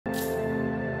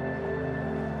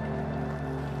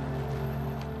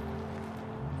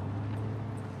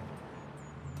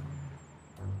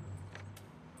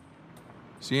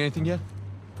See anything yet?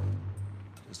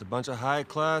 Just a bunch of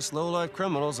high-class, low-life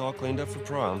criminals all cleaned up for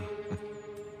prom.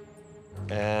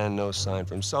 And no sign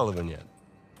from Sullivan yet.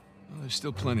 Well, there's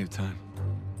still plenty of time.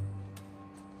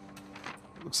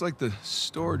 Looks like the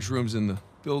storage room's in the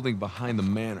building behind the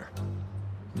manor.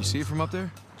 You see it from up there?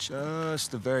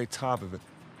 Just the very top of it.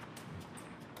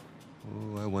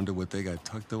 Oh, I wonder what they got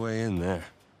tucked away in there.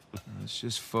 Let's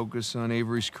just focus on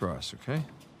Avery's Cross, okay?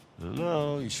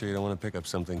 No, you sure you don't want to pick up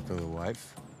something for the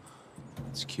wife?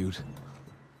 It's cute.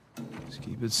 Just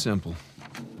keep it simple.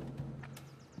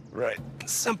 Right.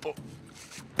 Simple.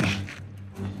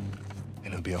 And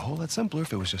it'd be a whole lot simpler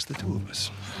if it was just the two of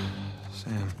us.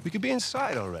 Sam. We could be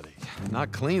inside already.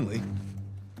 Not cleanly.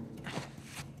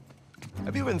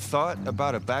 Have you even thought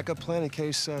about a backup plan in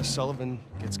case Sullivan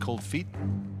gets cold feet?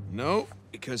 No,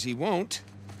 because he won't.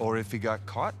 Or if he got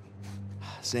caught?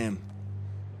 Sam,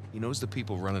 he knows the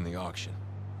people running the auction.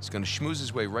 He's gonna schmooze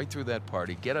his way right through that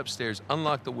party, get upstairs,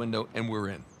 unlock the window, and we're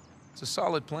in. It's a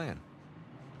solid plan.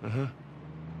 Uh-huh.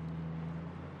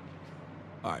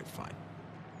 All right, fine.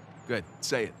 Good,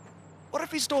 say it. What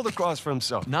if he stole the cross for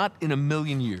himself? Not in a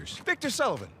million years. Victor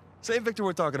Sullivan. Same Victor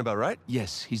we're talking about, right?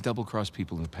 Yes, he's double-crossed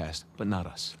people in the past, but not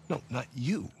us. No, not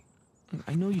you.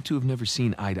 I know you two have never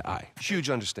seen eye to eye.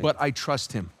 Huge understanding. But I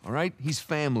trust him, all right? He's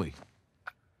family.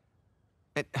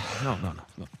 And, no.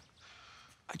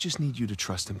 I just need you to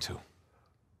trust him, too.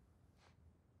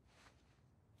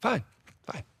 Fine.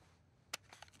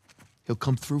 He'll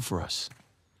come through for us.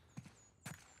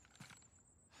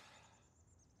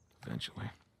 Eventually.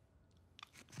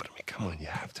 But I mean, come on, you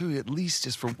have to at least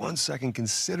just for 1 second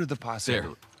consider the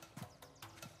possibility.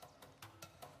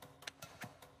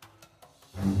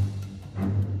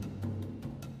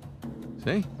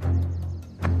 See?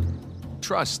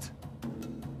 Trust.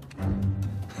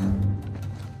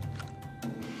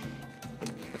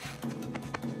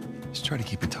 Just try to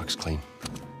keep your tux clean.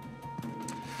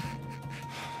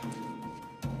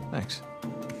 Thanks.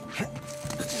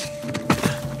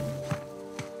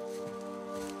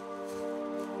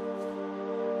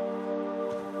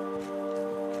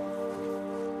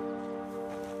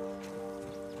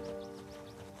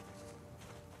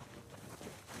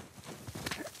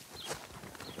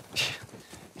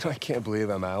 I can't believe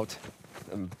I'm out.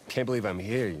 I can't believe I'm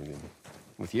here.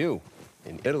 With you.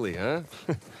 In Italy, huh?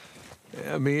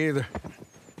 Yeah, me either.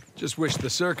 Just wish the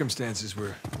circumstances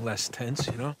were less tense,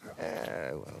 you know?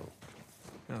 Well...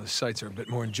 You know, the sights are a bit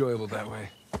more enjoyable that way.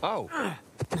 Oh.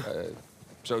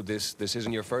 So this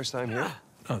isn't your first time here?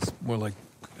 No, it's more like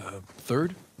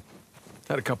third.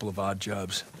 Had a couple of odd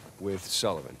jobs. With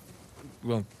Sullivan?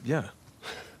 Well, yeah.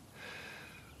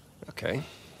 Okay.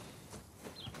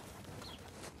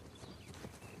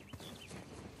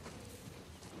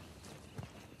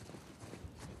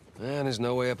 Man, there's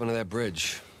no way up under that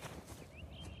bridge.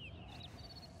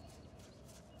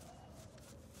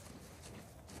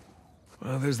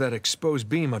 Well, there's that exposed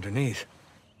beam underneath.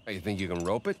 Oh, you think you can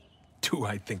rope it? Do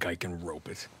I think I can rope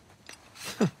it?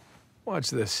 Watch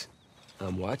this.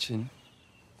 I'm watching.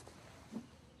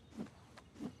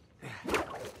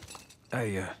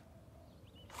 I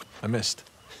missed.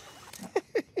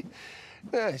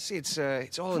 See,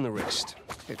 it's all in the wrist.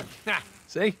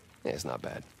 See? Yeah, it's not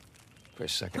bad. For a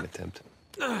second attempt.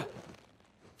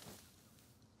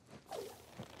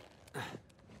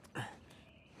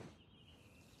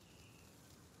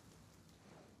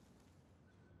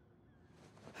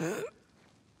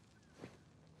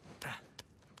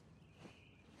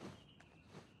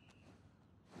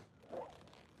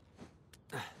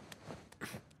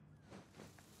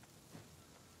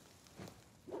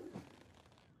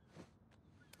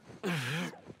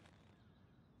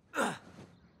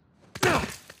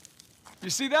 You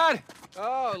see that?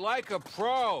 Oh, like a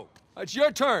pro. It's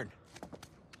your turn.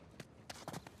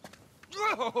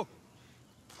 Oh.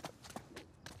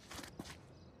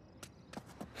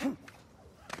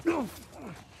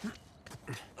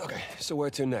 Okay, so where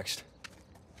to next?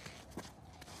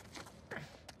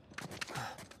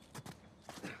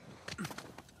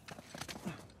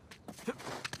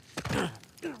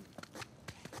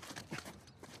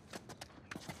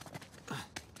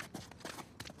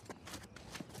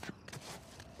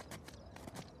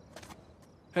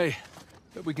 Hey,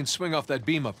 bet we can swing off that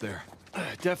beam up there.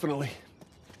 Definitely.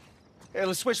 Hey,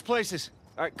 let's switch places.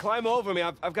 All right, climb over me.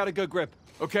 I've got a good grip.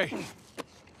 Okay.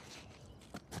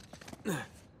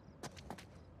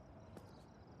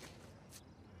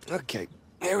 Okay,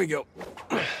 here we go.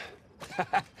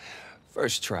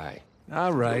 First try.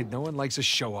 All right, no one likes a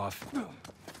show-off.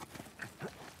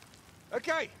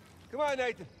 Okay, come on,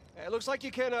 Nathan. It looks like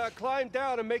you can climb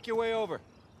down and make your way over.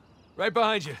 Right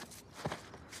behind you.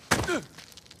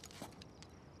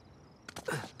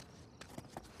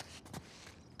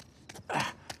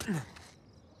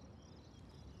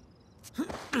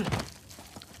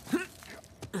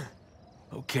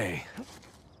 Okay.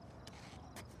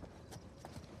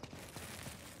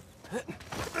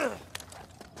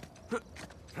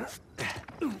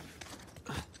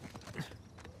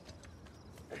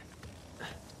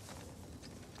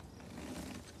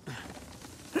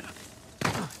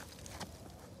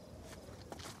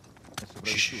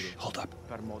 Shh, hold up.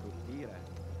 Per modo di dire,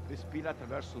 respira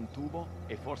attraverso un tubo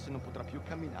e forse non potrà più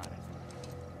camminare.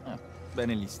 Ah,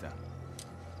 bene lì sta.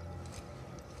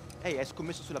 Ehi, hai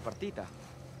scommesso sulla partita?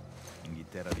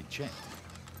 Inghilterra vincente.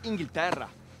 Inghilterra,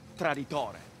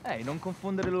 traditore. Ehi, non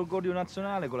confondere l'orgoglio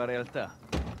nazionale con la realtà.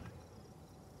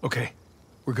 Okay,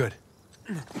 we're good.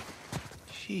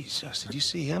 Jesus, did you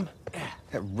see him?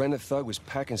 That rented thug was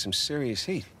packing some serious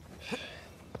heat.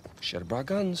 Should've brought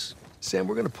guns. Sam,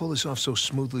 we're gonna pull this off so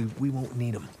smoothly, we won't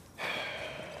need them.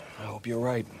 I hope you're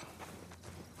right.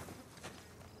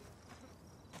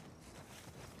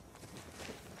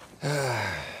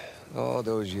 All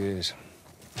those years.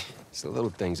 It's the little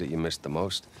things that you miss the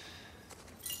most.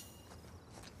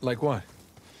 Like what?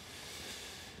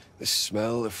 The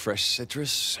smell of fresh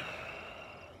citrus.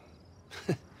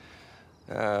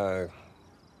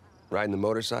 Riding the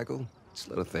motorcycle. It's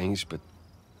little things, but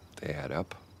they add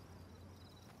up.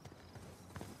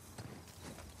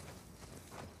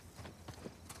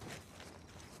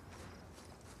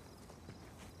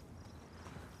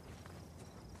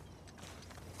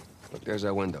 Look, there's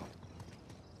our window.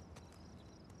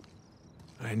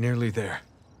 All right, nearly there.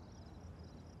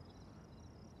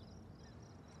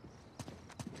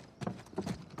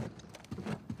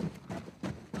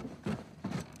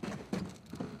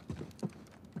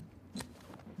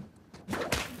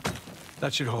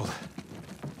 That should hold.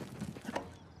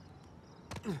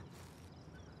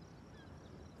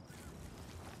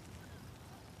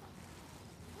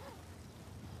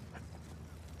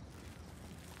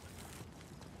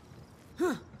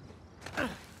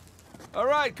 All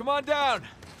right, come on down.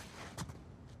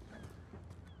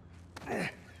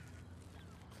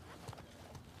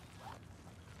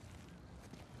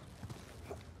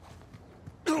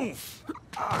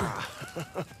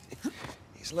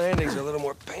 These landings are a little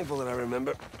more painful than I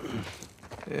remember.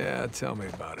 Yeah, tell me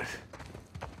about it.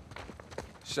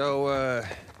 So,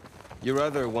 your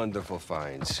other wonderful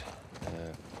finds.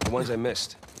 The ones I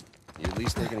missed. You at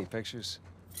least take any pictures?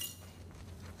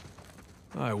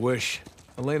 I wish.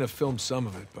 Elena filmed some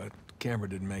of it, but the camera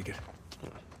didn't make it.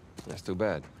 That's too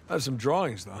bad. I have some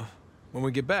drawings, though. When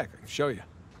we get back, I can show you.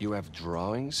 You have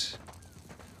drawings?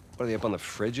 What, are they up on the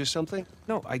fridge or something?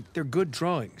 No, they're good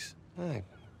drawings. I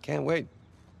can't wait.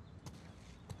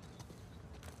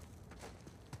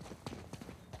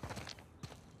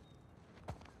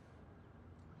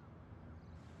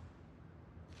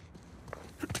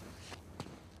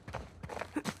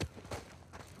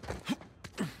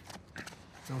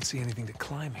 Don't see anything to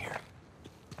climb here.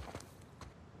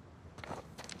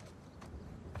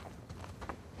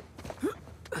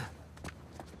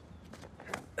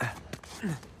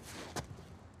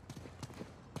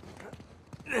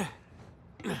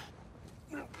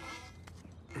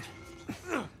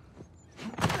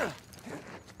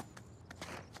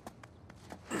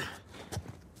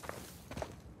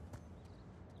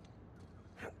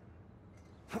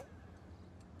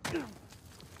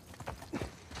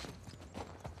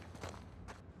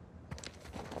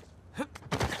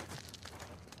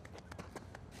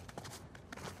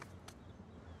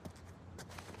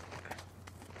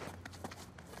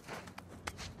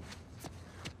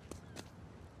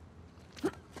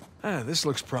 Ah, this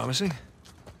looks promising.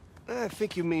 I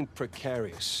think you mean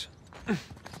precarious.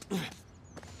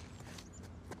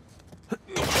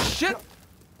 Shit!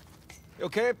 You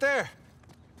okay up there?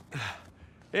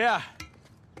 Yeah.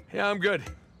 Yeah, I'm good.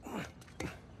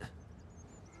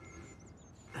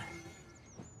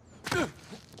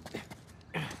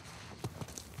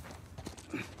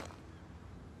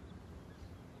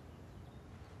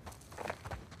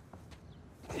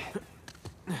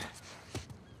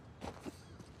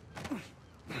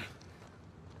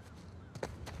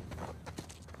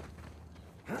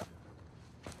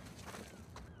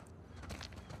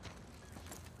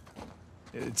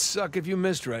 It'd suck if you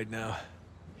missed right now.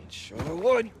 It sure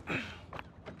would.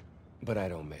 But I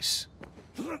don't miss.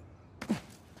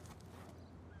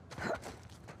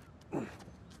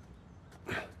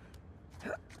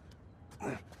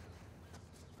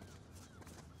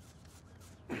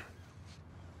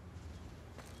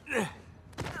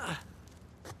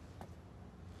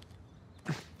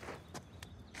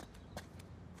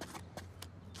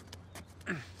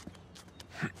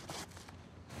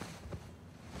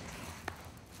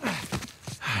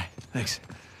 Thanks.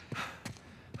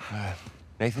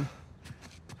 Nathan?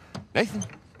 Nathan?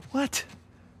 What?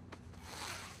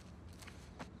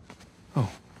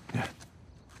 Oh, yeah.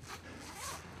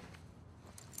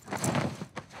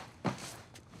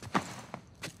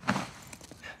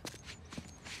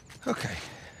 Okay.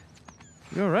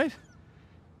 You all right?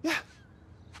 Yeah.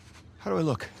 How do I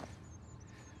look?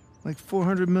 Like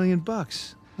 400 million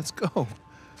bucks. Let's go. All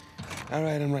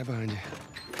right, I'm right behind you.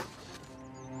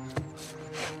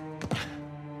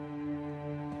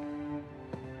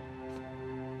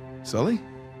 Sully?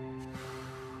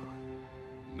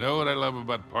 Know what I love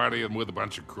about partying with a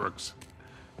bunch of crooks?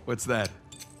 What's that?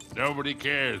 Nobody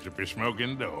cares if you smoke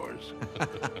indoors.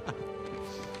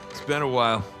 It's been a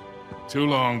while. Too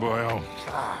long, boyo.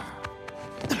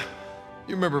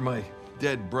 You remember my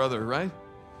dead brother, right?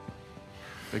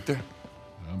 Victor?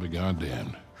 I'll be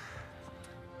goddamned.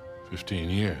 15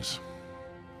 years.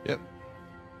 Yep.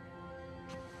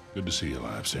 Good to see you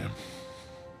alive, Sam.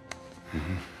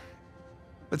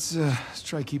 Let's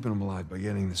try keeping him alive by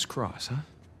getting this cross, huh?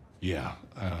 Yeah,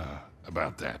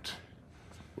 about that.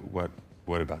 What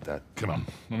about that? Come on,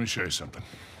 let me show you something.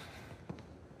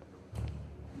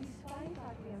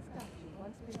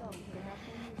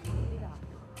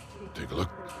 Take a look.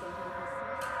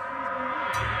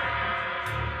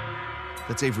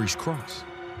 That's Avery's cross.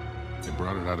 They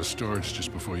brought it out of storage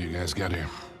just before you guys got here.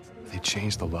 They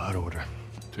changed the lot order.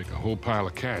 Take a whole pile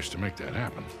of cash to make that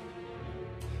happen.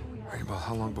 All right, well,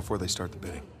 how long before they start the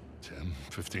bidding? 10,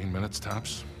 15 minutes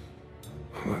tops.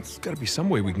 Well, there's got to be some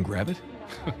way we can grab it.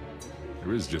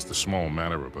 There is just a small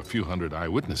matter of a few hundred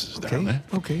eyewitnesses down there.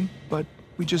 Okay, but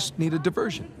we just need a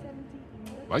diversion.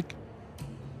 Like?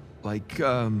 Like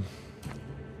I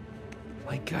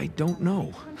don't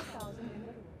know.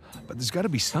 But there's got to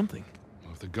be something.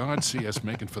 Well, if the guards see us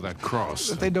making for that cross...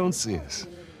 But they don't see us.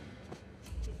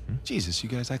 Jesus, you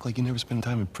guys act like you never spend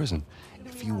time in prison.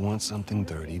 If you want something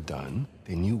dirty done,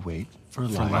 then you wait for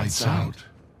lights out.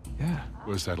 Yeah.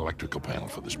 Where's that electrical panel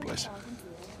for this place?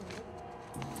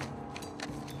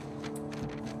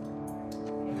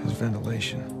 There's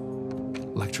ventilation.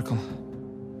 Electrical.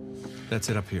 That's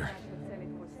it up here.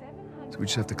 So we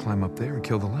just have to climb up there and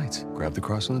kill the lights. Grab the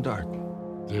cross in the dark.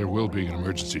 There will be an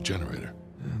emergency generator.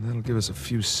 And that'll give us a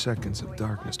few seconds of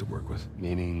darkness to work with.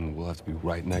 Meaning we'll have to be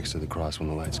right next to the cross when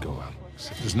the lights go out.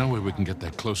 Except there's no way we can get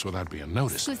that close without being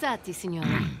noticed. Scusate,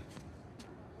 signora.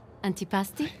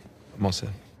 Antipasti? I'm all set.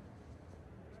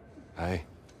 Hi.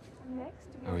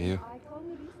 How are you?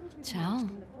 Ciao.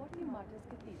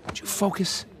 Would you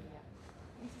focus?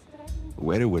 The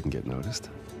waiter wouldn't get noticed.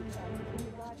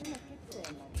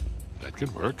 That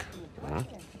could work. Huh?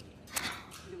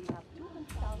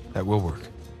 That will work.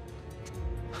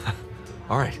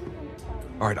 All right.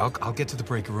 All right, I'll get to the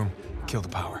breaker room, kill the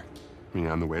power. You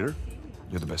mean I'm the waiter?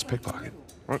 You're the best pickpocket.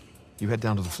 What? You head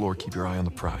down to the floor, keep your eye on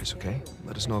the prize, okay?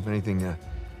 Let us know if anything,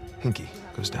 hinky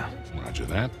goes down. Roger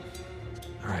that.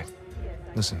 All right.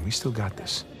 Listen, we still got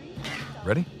this.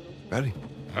 Ready? Ready.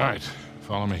 All right,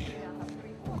 follow me.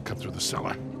 We'll cut through the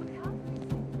cellar.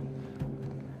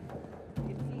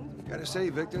 Gotta say,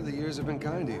 Victor, the years have been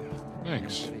kind to you.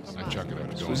 Thanks. I chuck it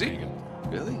out to go Susie? vegan.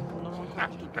 Really?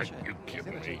 Are you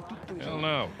kidding me? Hell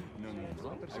no.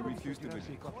 I refuse to believe.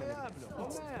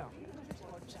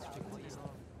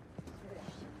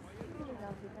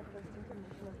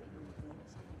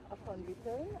 Upon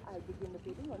return, I'll begin the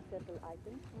bidding on several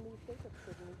items from the estate of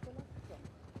Sir Nicholas Trump.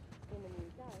 In the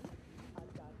meantime,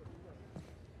 I'll guard the door.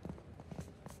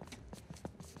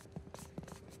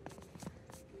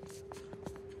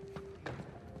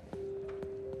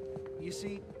 You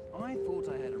see, I thought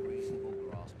I had a reasonable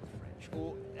grasp of French,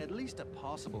 or at least a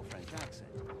passable French accent.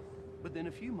 But then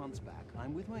a few months back,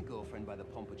 I'm with my girlfriend by the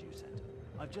Pompidou Center.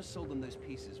 I've just sold them those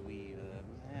pieces we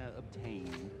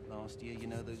obtained last year, you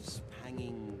know, those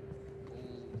hanging...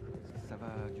 Ça va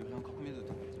durer encore combien de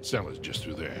temps? Cellar's just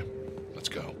through there. Let's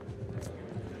go.